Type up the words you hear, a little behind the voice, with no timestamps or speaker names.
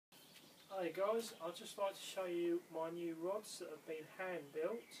Hey guys, I'd just like to show you my new rods that have been hand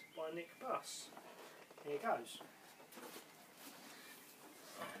built by Nick Buss. Here goes.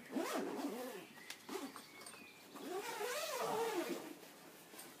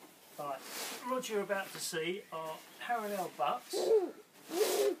 Right, the rods you're about to see are parallel butts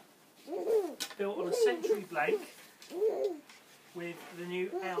built on a century blank with the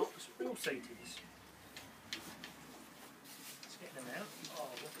new Alps reel seatings. Let's get them out. Oh,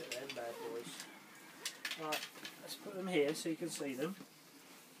 look at them bad boys. Right, let's put them here so you can see them.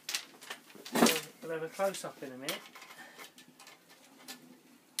 We'll have a close up in a minute.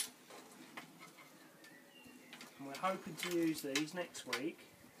 And we're hoping to use these next week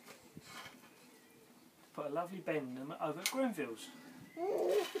to put a lovely bend in them over at Grenville's.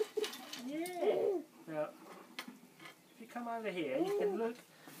 Yeah! Now, if you come over here, you can look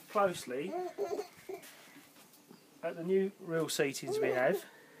closely at the new reel seatings we have.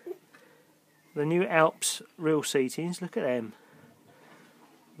 The new Alps reel seatings, look at them.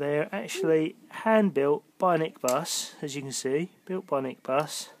 They're actually hand built by Nick Buss, as you can see, built by Nick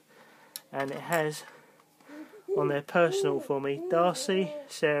Buss, and it has on there personal for me Darcy,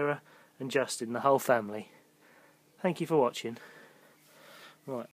 Sarah and Justin, the whole family. Thank you for watching. Right.